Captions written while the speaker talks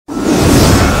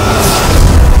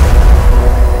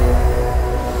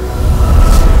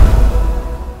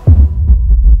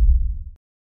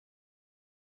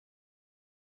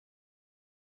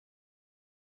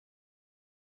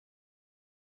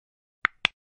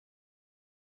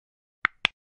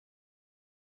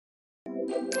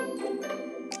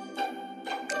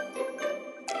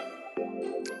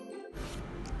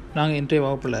நாங்கள் இன்றைய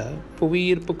வகுப்பில்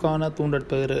புவியீர்ப்புக்கான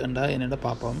தூண்டற்பெயர் என்றால் என்னென்ன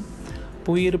பார்ப்போம்.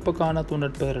 புவியீர்ப்புக்கான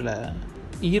தூண்டற்பெயரில்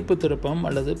ஈர்ப்பு திருப்பம்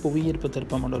அல்லது புவியீர்ப்பு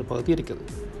திருப்பம் என்ற ஒரு பகுதி இருக்குது.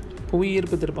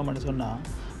 புவியீர்ப்பு திருப்பம் என்று சொன்னால்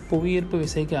புவியீர்ப்பு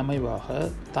விசைக்கு அமைவாக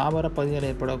தாவர பகுதியில்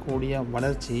ஏற்படக்கூடிய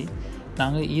வளர்ச்சி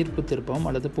நாங்கள் ஈர்ப்பு திருப்பம்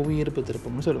அல்லது புவியீர்ப்பு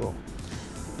திருப்பம்னு சொல்லுவோம்.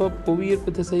 இப்போ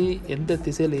புவியீர்ப்பு திசை எந்த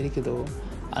திசையில் இருக்குதோ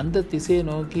அந்த திசையை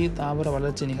நோக்கி தாவர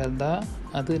வளர்ச்சி நிகழ்ந்தால்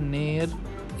அது நேர்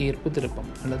ஈர்ப்பு திருப்பம்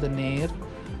அல்லது நேர்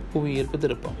புவியீர்ப்பு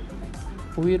திருப்பம்.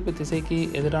 புவியீர்ப்பு திசைக்கு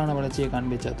எதிரான வளர்ச்சியை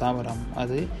காண்பித்த தாவரம்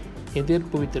அது எதிர்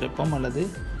புவி திருப்பம் அல்லது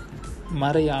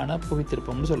மறையான புவி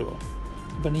திருப்பம்னு சொல்லுவோம்.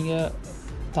 இப்போ நீங்கள்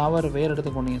தாவர வேர்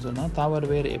எடுத்துக்கொண்டீங்கன்னு சொன்னால் தாவர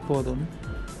வேர் எப்போதும்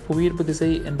புவியீர்ப்பு திசை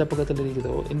எந்த பக்கத்தில்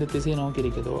இருக்குதோ இந்த திசையை நோக்கி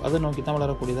இருக்குதோ அதை நோக்கி தான்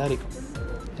வளரக்கூடியதாக இருக்கும்.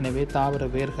 எனவே தாவர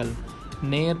வேர்கள்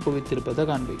நேர் புவி திருப்பத்தை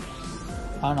காண்பிக்கும்.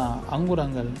 ஆனால்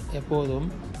அங்குரங்கள் எப்போதும்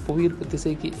புவியீர்ப்பு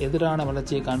திசைக்கு எதிரான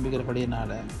வளர்ச்சியை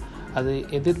காண்பிக்கிறபடியினால அது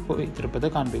எதிர் புவி திருப்பத்தை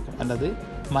காண்பிக்கும் அல்லது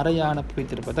மறையான புவி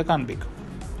திருப்பத்தை காண்பிக்கும்.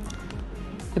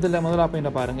 இதில் முதலாக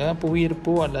என்ன பாருங்கள்,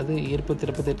 புவியீர்ப்பு அல்லது ஈர்ப்பு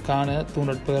திருப்பத்திற்கான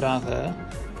தூண்டற்பெயராக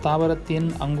தாவரத்தின்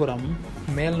அங்குரம்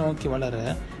மேல் நோக்கி வளர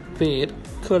வேர்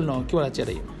கீழ் நோக்கி வளர்ச்சி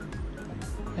அடையும்.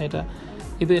 ரைட்டா?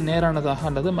 இது நேரானதாக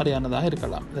அல்லது மறையானதாக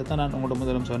இருக்கலாம். இதைத்தான் நான் உங்களோட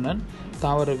முதலும் சொன்னேன்.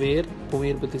 தாவர வேர்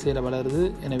புவியீர்ப்பு திசையில் வளருது,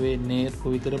 எனவே நேர்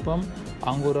புவி திருப்பம்.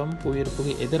 அங்குரம்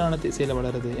புவியீர்ப்புக்கு எதிரான திசையில்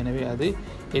வளருது, எனவே அது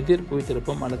எதிர் புவி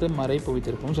திருப்பம் அல்லது மறை புவி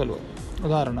திருப்பம் சொல்லுவோம்.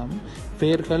 உதாரணம்,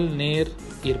 வேர்கள் நேர்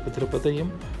ஈர்ப்பு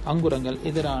திருப்பத்தையும் அங்குரங்கள்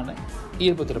எதிரான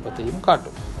ஈர்ப்பு திருப்பத்தையும்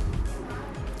காட்டும்.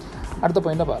 அடுத்த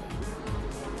பாயிண்ட பாரு.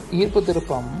 ஈர்ப்பு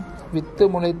திருப்பம் வித்து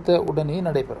முளைத்த உடனே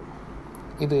நடைபெறும்.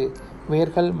 இது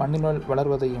வேர்கள் மண்ணினுள்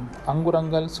வளர்வதையும்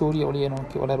அங்குரங்கள் சூரிய ஒளியை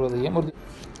நோக்கி வளர்வதையும்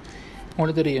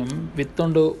உங்களுக்கு தெரியும்.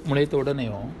 வித்தொண்டு முளைத்த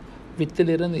உடனேயும்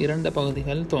வித்திலிருந்து இரண்டு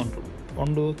பகுதிகள் தோன்றும்.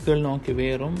 ஒன்று கீழ் நோக்கி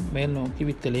வேரும் மேல் நோக்கி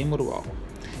வித்திலையும் உருவாகும்.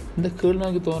 இந்த கீழ்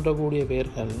நோக்கி தோன்றக்கூடிய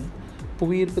வேர்கள்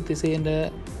புவியீர்ப்பு திசையின்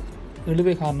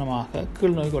இழுவை காரணமாக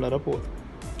கீழ் நோக்கி வளரப்போகுது.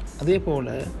 அதே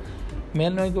போல்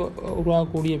மேல் நோக்கி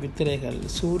உருவாகக்கூடிய வித்திலைகள்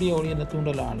சூரிய ஒளியின்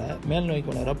தூண்டலால் மேல் நோக்கி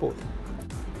வளரப்போகுது.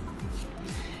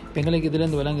 எங்களுக்கு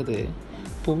இதிலிருந்து விளங்குது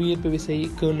புவியீர்ப்பு விசை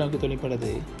கீழ் நோக்கி தொழிற்படுது,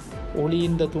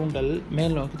 ஒளியின் தூண்டல்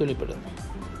மேல் நோக்கி தொழிற்படுது.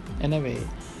 எனவே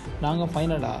நாங்கள்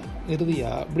ஃபைனலாக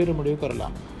இறுதியாக இப்படி ஒரு முடிவுக்கு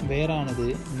வரலாம். வேரானது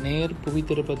நேர் புவி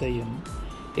திருப்பத்தையும்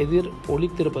எதிர் ஒளி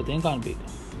திருப்பத்தையும்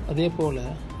காண்பிக்கும். அதே போல்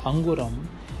அங்குரம்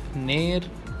நேர்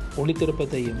ஒளி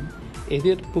திருப்பத்தையும்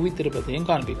எதிர் புவி திருப்பத்தையும்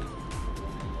காண்பிக்கும்.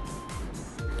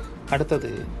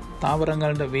 அடுத்தது,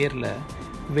 தாவரங்கள வேரில்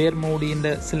வேர் மூடியின்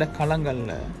சில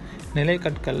களங்களில்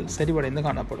நிலைக்கற்கள் செறிவடைந்து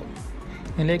காணப்படும்.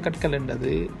 நிலைக்கற்கள்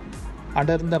என்பது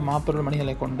அடர்ந்த மாப்பொருள்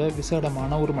மணிகளை கொண்ட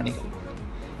விசேடமான உருமணிகள்.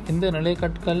 இந்த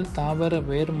நிலைக்கற்கள் தாவர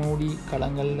வேர் மூடி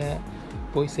களங்களில்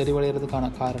போய் செறிவடைகிறதுக்கான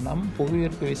காரணம்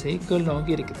புவியீர்ப்பு விசை கீழ்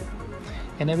நோக்கி இருக்குது.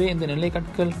 எனவே இந்த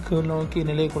நிலைக்கற்கள் கீழ் நோக்கி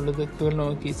நிலை கொள்ளுது, கீழ்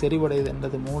நோக்கி செறிவடைது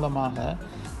என்பது மூலமாக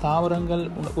தாவரங்கள்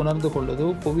உணர்ந்து கொள்ளுது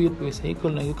புவியீர்ப்பு விசை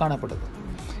கீழ் நோக்கி காணப்படுது.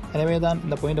 எனவே தான்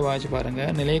இந்த பாயிண்ட் வாய்ச்சி பாருங்கள்.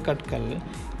 நிலைக்கற்கள்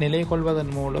நிலை கொள்வதன்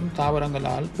மூலம்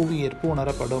தாவரங்களால் புவியீர்ப்பு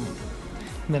உணரப்படும்.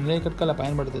 இந்த நிலைக்கற்களை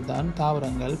பயன்படுத்தி தான்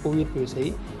தாவரங்கள் புவியீர்ப்பு விசை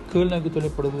கீழ் நோக்கி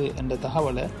தொழிற்படுது என்ற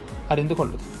தகவலை அறிந்து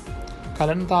கொள்ளுது.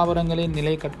 கலன் தாவரங்களின்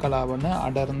நிலைக்கற்களாவன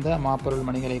அடர்ந்த மாப்பொருள்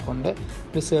மணிகளை கொண்ட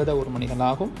விசேட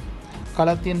உருமணிகளாகும்.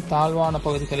 களத்தின் தாழ்வான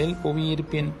பகுதிகளில்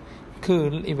புவியீர்ப்பின்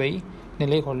கீழ் இவை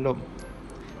நிலை கொள்ளும்.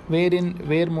 வேரின்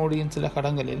வேர் மூடியின் சில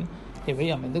கடங்களில் இவை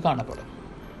அமைந்து காணப்படும்.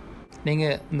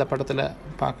 நீங்கள் இந்த படத்தில்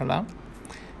பார்க்கலாம்.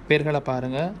 வேர்களை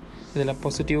பாருங்கள். இதில்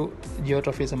பாசிட்டிவ்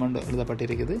ஜியோட்ரோஃபிசம் என்று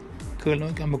எழுதப்பட்டிருக்குது, கீழ்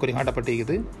நோக்கி அம்புக்குறி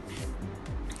காட்டப்பட்டிருக்குது.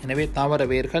 எனவே தாவர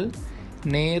வேர்கள்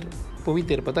நேர் புவி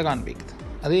திருப்பத்தை காண்பிக்குது.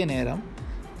 அதே நேரம்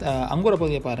அங்குர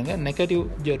பகுதியை பாருங்கள், நெகட்டிவ்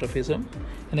ஜியோட்ரோஃபிசம்,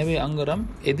 எனவே அங்குரம்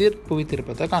எதிர் புவி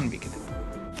திருப்பத்தை காண்பிக்குது.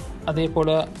 அதே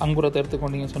போல் அங்குரத்தை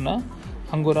எடுத்துக்கொண்டீங்கன்னு சொன்னால்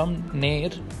அங்குரம்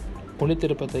நேர் ஒளி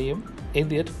திருப்பத்தையும்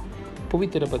எதிர் புவி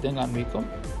திருப்பத்தையும் காண்பிக்கும்.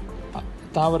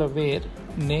 தாவர வேர்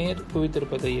நேர் புவி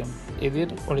திருப்பத்தையும்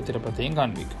எதிர் ஒளி திருப்பத்தையும்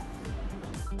காண்பிக்கும்.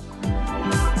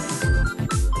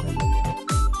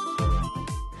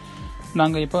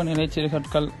 நாங்கள் இப்போ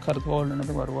நிலைச்சிறுகற்கள் கருதுகோள்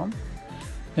என்னது வருவோம்.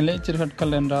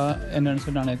 நிலைச்சிறுகற்கள் என்றால் என்னென்னு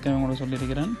சொல்லி நான் ஏற்கனவே உங்களுக்கு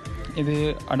சொல்லியிருக்கிறேன். இது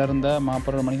அடர்ந்த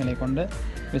மாப்பொருள் மணிகளை கொண்ட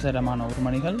விசேடமான ஒரு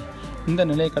மணிகள். இந்த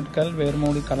நிலைக்கற்கள்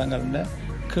வேர்மூடி களங்களில்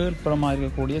கீழ்ப்புறமாக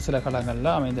இருக்கக்கூடிய சில களங்களில்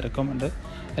அமைந்திருக்கும் என்று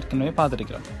ஏற்கனவே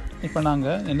பார்த்துருக்கிறோம். இப்போ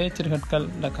நாங்கள்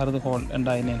நிலைச்சிறுகற்களில் கருதுகோள்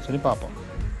என்றா என்னன்னு சொல்லி பார்ப்போம்.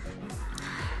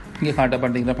 இங்கே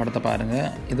காட்டப்பட்டிருக்கிற படத்தை பாருங்கள்.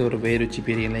 இது ஒரு வேருச்சி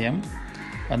பெரிய இலையம்.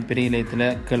 அந்த பெரிய இலையத்தில்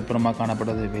கீழ்ப்புறமாக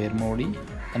காணப்படுறது வேர்மூடி.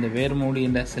 அந்த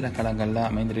வேர்மூடியில் சில களங்களில்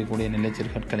அமைந்திருக்கக்கூடிய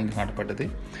நிலைச்சிறுகற்கள் இங்கே காட்டப்பட்டது.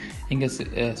 இங்கே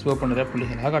சிவப்பு நிற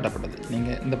புள்ளிகளாக காட்டப்பட்டது.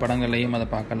 நீங்கள் இந்த படங்களையும் அதை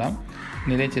பார்க்கலாம்.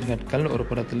 நிலைச்சிறுகற்கள் ஒரு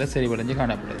புறத்தில் செறிவடைஞ்சு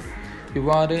காணப்படுது.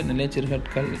 இவ்வாறு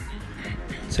நிலைச்சிறுகற்கள்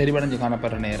செறிவடைஞ்சு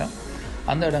காணப்படுற நேரம்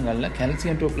அந்த இடங்களில்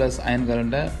கால்சியம் 2+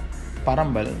 அயன்களோட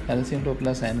பரம்பல் கால்சியம்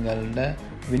 2+ அயன்களோட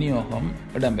விநியோகம்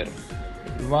இடம்பெறும்.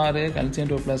 இவ்வாறு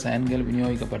கால்சியம் 2+ அயன்கள்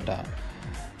விநியோகிக்கப்பட்டால்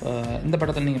இந்த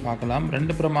படத்தில் நீங்கள் பார்க்கலாம்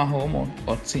 2 புறமாகவும்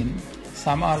ஆக்சின்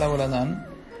சம அளவில் தான்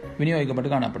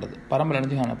விநியோகிக்கப்பட்டு காணப்படுது, பரம்பல்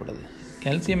அடைஞ்சு காணப்படுது.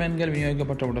 கால்சியம் அயன்கள்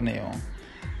விநியோகிக்கப்பட்ட உடனேயும்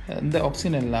இந்த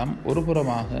ஆக்சின் எல்லாம் ஒரு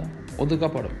புறமாக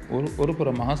ஒதுக்கப்படும், ஒரு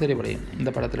புறமாக செறிவடையும். இந்த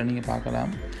படத்தில் நீங்கள்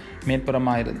பார்க்கலாம்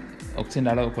மேற்புறமாக இருந்து ஆக்சின்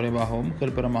அளவு குறைவாகவும்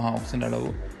கீழ்ப்புறமாக ஆக்சின் அளவு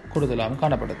கூடுதலாகவும்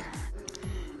காணப்படுது.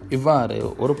 இவ்வாறு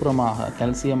ஒரு புறமாக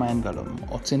கால்சியம் அயன்களும்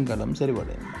ஆக்சின்களும்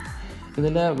செறிவடையும்.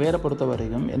 இதில் வேறு பொறுத்த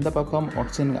வரைக்கும் எந்த பக்கம்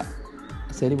ஆக்சின்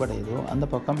செறிவடையுதோ அந்த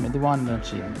பக்கம் மெதுவான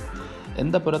நீட்சியும்,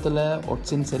 எந்த புறத்தில்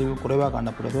ஆக்சின் செறிவு குறைவாக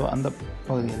காணப்படுதோ அந்த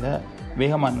பகுதியில்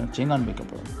வேகமான நீட்சியும்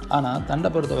காண்பிக்கப்படும். ஆனால் தண்டை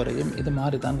பொறுத்த வரைக்கும் இது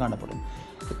மாதிரி தான் காணப்படும்.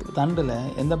 தண்டில்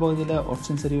எந்த பகுதியில்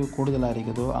ஆக்சின் செறிவு கூடுதலாக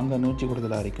இருக்குதோ அங்கே நீட்சி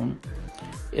கூடுதலாக இருக்கும்,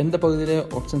 எந்த பகுதியில்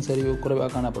ஆக்சின் செறிவு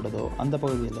குறைவாக காணப்படுதோ அந்த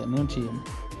பகுதியில் நீட்சியும்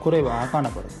குறைவாக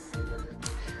காணப்படும்.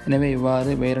 எனவே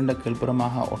இவ்வாறு வேறுண்ட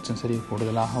கீழ்ப்புறமாக ஆக்சின் செறிவு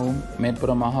கூடுதலாகவும்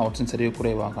மேற்புறமாக ஆக்சின் செறிவு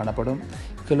குறைவாக காணப்படும்.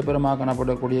 கீழ்ப்புறமாக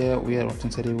காணப்படக்கூடிய உயர்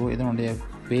ஆக்சின் செறிவு இதனுடைய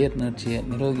வேர் நீட்சியை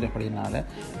நிரோதிக்கிறபடினால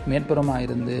மேற்புறமாக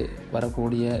இருந்து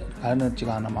வரக்கூடிய கலநீட்சி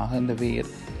காரணமாக இந்த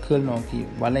வேர் கீழ் நோக்கி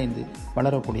வளைந்து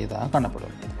வளரக்கூடியதாக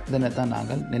காணப்படும். இதனைத்தான்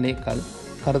நாங்கள் நிலைக்கல்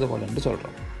கருதுகோள் என்று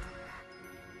சொல்கிறோம்.